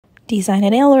Design a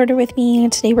nail order with me.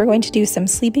 Today we're going to do some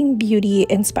Sleeping Beauty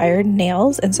inspired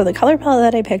nails, and so the color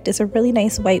palette that I picked is a really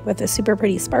nice white with a super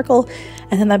pretty sparkle,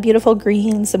 and then that beautiful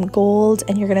green, some gold,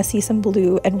 and you're going to see some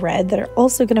blue and red that are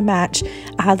also going to match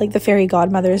like the fairy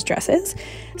godmother's dresses.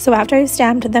 So after I've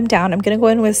stamped them down, I'm going to go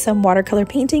in with some watercolor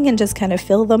painting and just kind of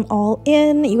fill them all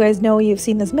in. You guys know, you've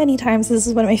seen this many times. This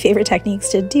is one of my favorite techniques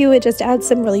to do. It just adds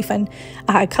some really fun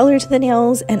color to the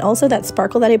nails, and also that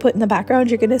sparkle that I put in the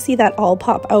background, you're going to see that all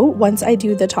pop out once I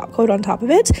do the top coat on top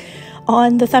of it.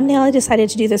 On the thumbnail, I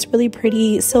decided to do this really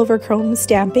pretty silver chrome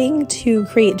stamping to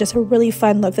create just a really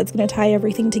fun look that's going to tie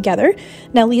everything together.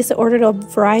 Now, Lisa ordered a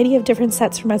variety of different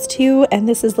sets from us too, and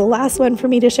this is the last one for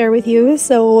me to share with you.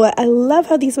 So I love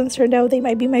how these ones turned out. They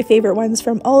might be my favorite ones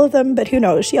from all of them, but who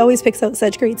knows? She always picks out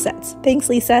such great sets. Thanks,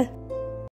 Lisa.